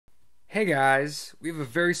Hey guys, we have a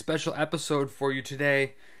very special episode for you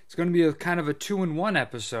today. It's going to be a kind of a 2-in-1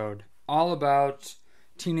 episode, all about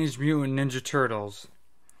Teenage Mutant Ninja Turtles.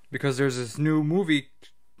 Because there's this new movie,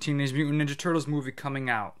 Teenage Mutant Ninja Turtles movie coming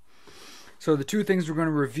out. So the two things we're going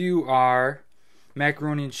to review are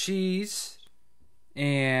Macaroni Cheese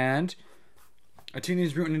and a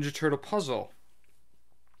Teenage Mutant Ninja Turtle puzzle.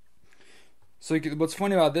 So what's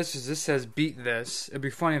funny about this is this says beat this. It'd be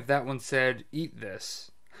funny if that one said eat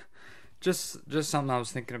this. Just something I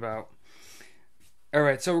was thinking about.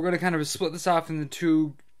 Alright, so we're going to kind of split this off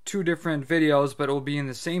into two different videos, but it will be in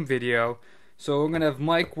the same video. So we're going to have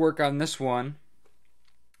Mike work on this one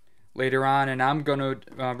later on, and I'm going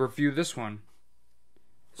to review this one.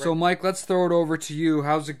 Right. So Mike, let's throw it over to you.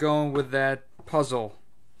 How's it going with that puzzle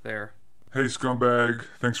there? Hey scumbag,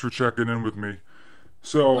 thanks for checking in with me.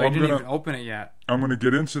 So I didn't even open it yet. I'm going to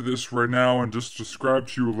get into this right now and just describe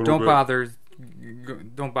to you a little bit.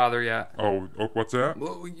 Don't bother yet. Oh, what's that?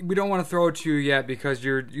 Well, we don't want to throw it to you yet because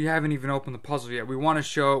you haven't even opened the puzzle yet. We want to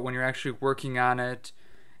show it when you're actually working on it.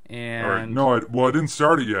 And all right. No, I didn't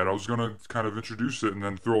start it yet. I was going to kind of introduce it and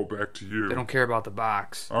then throw it back to you. They don't care about the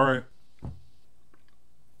box. All right.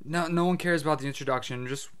 No one cares about the introduction.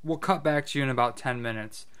 We'll cut back to you in about 10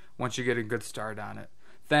 minutes once you get a good start on it.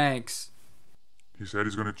 Thanks. He said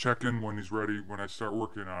he's going to check in when he's ready when I start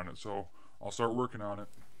working on it. So I'll start working on it.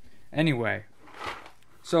 Anyway,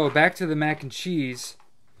 so back to the mac and cheese.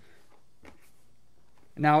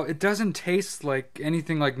 Now, it doesn't taste like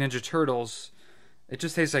anything like Ninja Turtles. It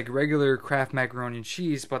just tastes like regular Kraft macaroni and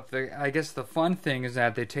cheese, but I guess the fun thing is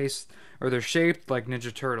that they're shaped like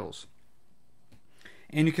Ninja Turtles.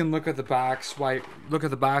 And you can look at the box while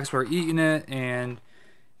eating it and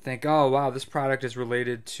think, oh wow, this product is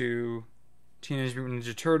related to Teenage Mutant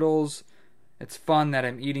Ninja Turtles. It's fun that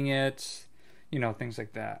I'm eating it. You know, things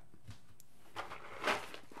like that.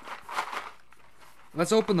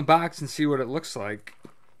 Let's open the box and see what it looks like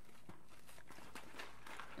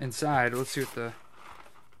inside. Let's see what the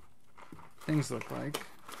things look like.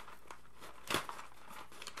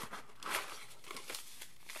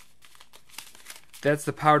 That's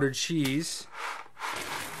the powdered cheese.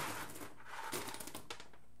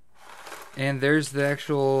 And there's the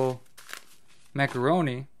actual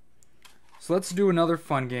macaroni. So let's do another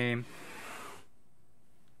fun game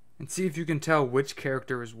and see if you can tell which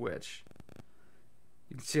character is which.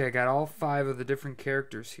 You can see I got all 5 of the different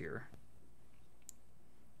characters here.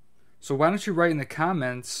 So why don't you write in the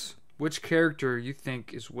comments which character you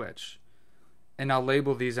think is which. And I'll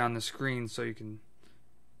label these on the screen so you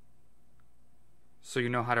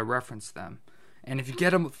know how to reference them. And if you get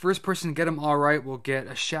them, first person to get them all right will get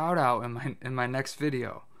a shout out in my next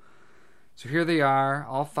video. So here they are,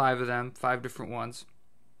 all 5 of them, 5 different ones.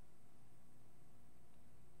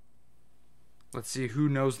 Let's see who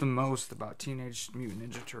knows the most about Teenage Mutant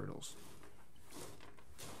Ninja Turtles.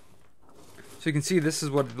 So you can see this is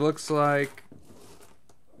what it looks like.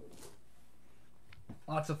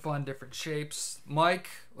 Lots of fun, different shapes. Mike,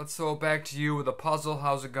 let's throw it back to you with a puzzle.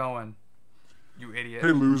 How's it going, you idiot?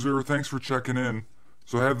 Hey loser, thanks for checking in.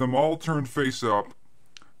 So I have them all turned face up.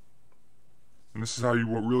 And this is how you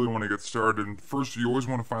really want to get started. And first, you always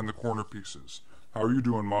want to find the corner pieces. How are you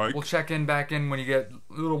doing, Mike? We'll check back in when you get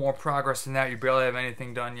a little more progress than that. You barely have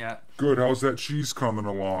anything done yet. Good. How's that cheese coming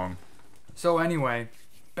along? So anyway,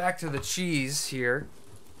 back to the cheese here.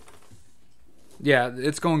 Yeah,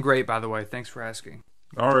 it's going great, by the way. Thanks for asking.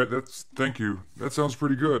 All right. Thank you. That sounds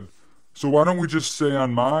pretty good. So why don't we just say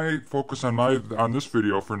focus on this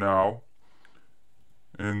video for now,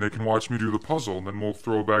 and they can watch me do the puzzle, and then we'll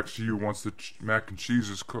throw back to you once the mac and cheese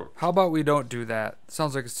is cooked. How about we don't do that?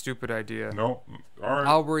 Sounds like a stupid idea. No? Alright.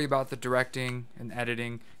 I'll worry about the directing and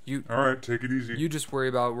editing. Alright, take it easy. You just worry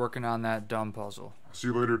about working on that dumb puzzle. See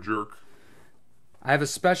you later, jerk. I have a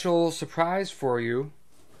special surprise for you.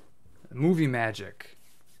 Movie magic.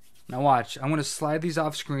 Now watch. I'm going to slide these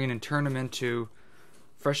off screen and turn them into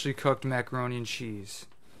freshly cooked macaroni and cheese.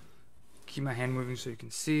 Keep my hand moving so you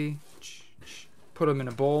can see. Put them in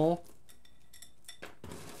a bowl.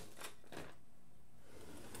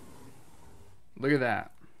 Look at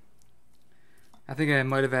that. I think I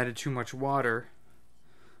might have added too much water.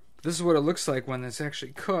 But this is what it looks like when it's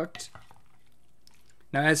actually cooked.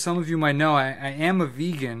 Now, as some of you might know, I am a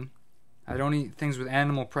vegan. I don't eat things with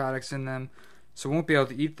animal products in them, so I won't be able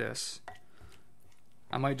to eat this.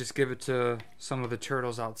 I might just give it to some of the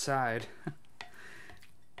turtles outside.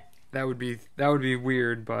 That would be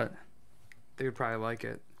weird, but they would probably like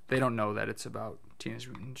it. They don't know that it's about Teenage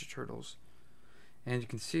Mutant Ninja Turtles. And you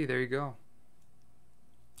can see, there you go.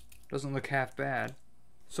 Doesn't look half bad.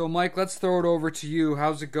 So Mike, let's throw it over to you.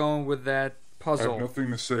 How's it going with that I puzzle. have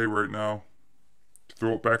nothing to say right now.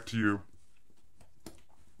 Throw it back to you.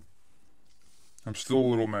 I'm still a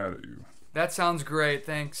little mad at you. That sounds great,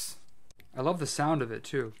 thanks. I love the sound of it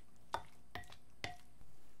too.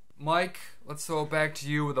 Mike, let's throw it back to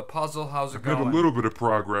you with a puzzle. How's it I've made going? a little bit of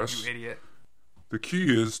progress. You idiot. The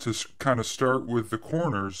key is to kind of start with the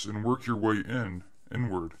corners and work your way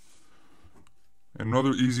inward.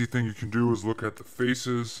 Another easy thing you can do is look at the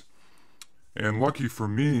faces. And lucky for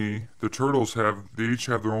me, the turtles they each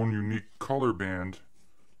have their own unique color band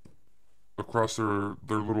across their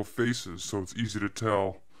little faces, so it's easy to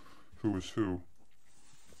tell who is who.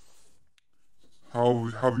 How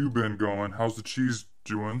have you been going? How's the cheese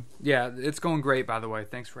doing? Yeah, it's going great, by the way.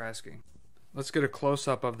 Thanks for asking. Let's get a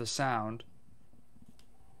close-up of the sound.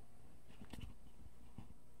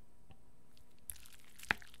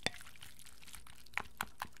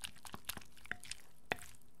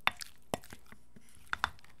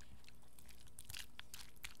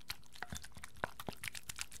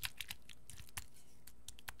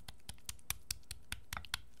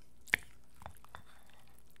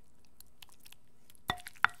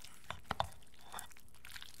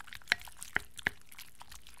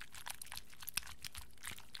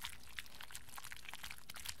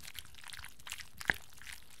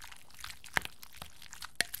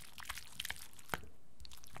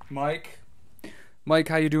 Mike,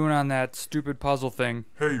 how you doing on that stupid puzzle thing?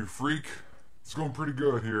 Hey, you freak! It's going pretty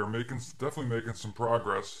good here. Definitely making some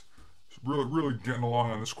progress. Really getting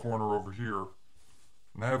along on this corner over here.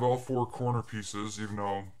 And I have all 4 corner pieces, even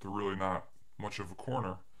though they're really not much of a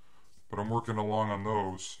corner. But I'm working along on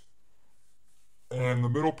those. And the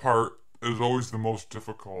middle part is always the most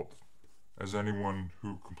difficult, as anyone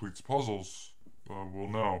who completes puzzles will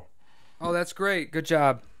know. Oh, that's great. Good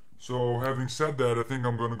job. So, having said that, I think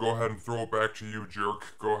I'm going to go ahead and throw it back to you,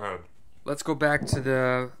 jerk. Go ahead. Let's go back to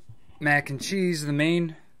the mac and cheese, the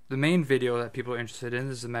main video that people are interested in.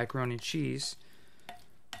 This is the macaroni cheese.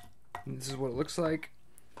 And this is what it looks like.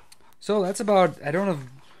 So that's about, I don't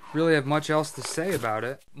really have much else to say about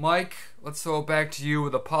it. Mike, let's throw it back to you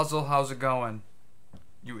with a puzzle. How's it going?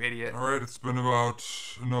 You idiot. Alright, it's been about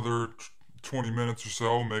another 20 minutes or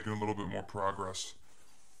so, making a little bit more progress.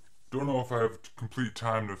 Don't know if I have complete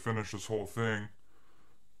time to finish this whole thing.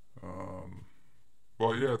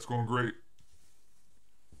 But yeah, it's going great.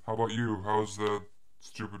 How about you? How's the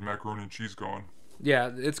stupid macaroni and cheese going?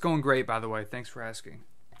 Yeah, it's going great, by the way. Thanks for asking.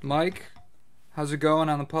 Mike, how's it going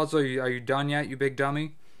on the puzzle? Are you done yet, you big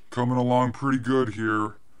dummy? Coming along pretty good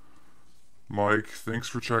here, Mike. Thanks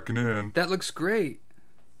for checking in. That looks great.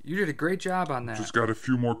 You did a great job on that. Just got a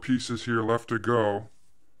few more pieces here left to go.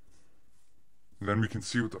 And then we can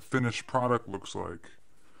see what the finished product looks like.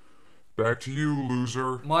 Back to you,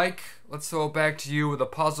 loser. Mike, let's throw it back to you with a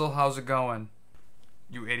puzzle. How's it going?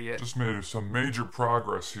 You idiot. Just made some major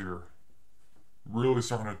progress here. Really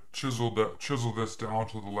starting to chisel this down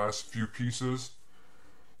to the last few pieces.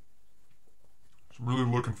 I'm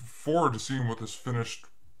really looking forward to seeing what this finished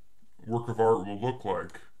work of art will look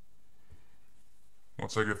like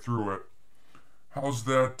once I get through it. How's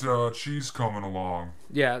that cheese coming along?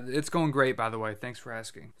 Yeah, it's going great, by the way. Thanks for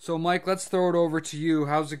asking. So, Mike, let's throw it over to you.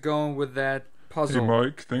 How's it going with that puzzle? Hey,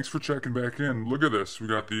 Mike, thanks for checking back in. Look at this. We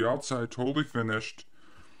got the outside totally finished.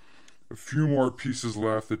 A few more pieces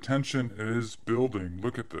left. The tension is building.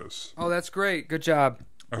 Look at this. Oh, that's great. Good job.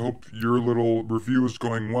 I hope your little review is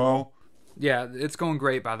going well. Yeah, it's going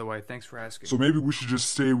great, by the way. Thanks for asking. So maybe we should just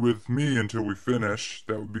stay with me until we finish.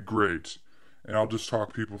 That would be great. And I'll just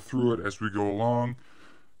talk people through it as we go along.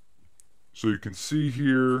 So you can see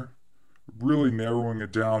here, really narrowing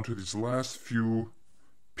it down to these last few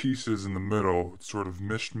pieces in the middle. It's sort of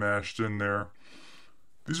mishmashed in there.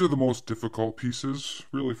 These are the most difficult pieces,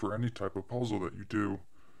 really, for any type of puzzle that you do.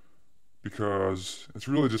 Because it's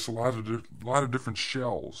really just a lot of different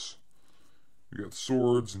shells. You got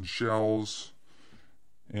swords and shells,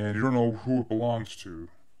 and you don't know who it belongs to.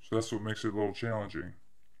 So that's what makes it a little challenging.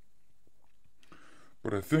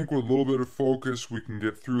 But I think with a little bit of focus, we can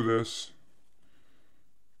get through this.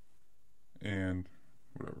 And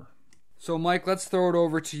whatever. So, Mike, let's throw it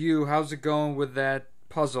over to you. How's it going with that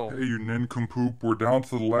puzzle? Hey, you nincompoop. We're down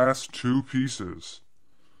to the last 2 pieces.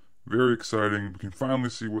 Very exciting. We can finally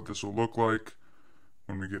see what this will look like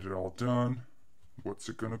when we get it all done. What's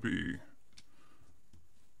it going to be?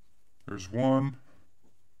 There's one.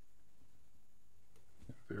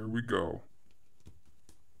 There we go.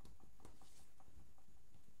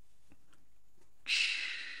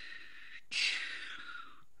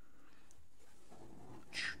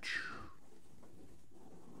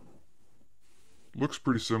 Looks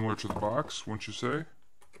pretty similar to the box, wouldn't you say?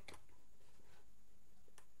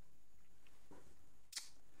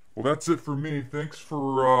 Well, that's it for me. Thanks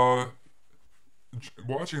for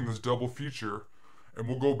watching this double feature, and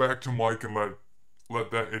we'll go back to Mike and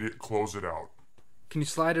let that idiot close it out. Can you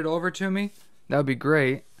slide it over to me? That would be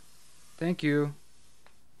great. Thank you.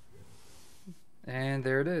 And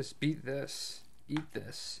there it is. Beat this. Eat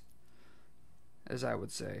this. As I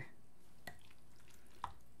would say.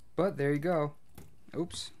 But there you go.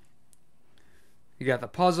 Oops. You got the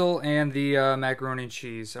puzzle and the macaroni and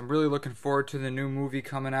cheese. I'm really looking forward to the new movie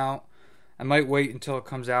coming out. I might wait until it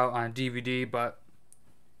comes out on DVD, but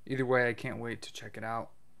either way, I can't wait to check it out.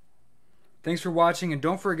 Thanks for watching, and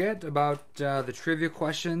don't forget about the trivia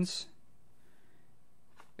questions.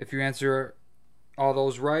 If you answer all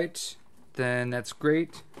those right, then that's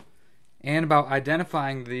great. And about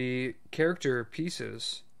identifying the character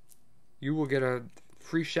pieces, you will get a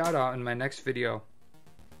free shout out in my next video.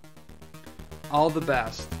 All the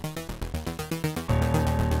best.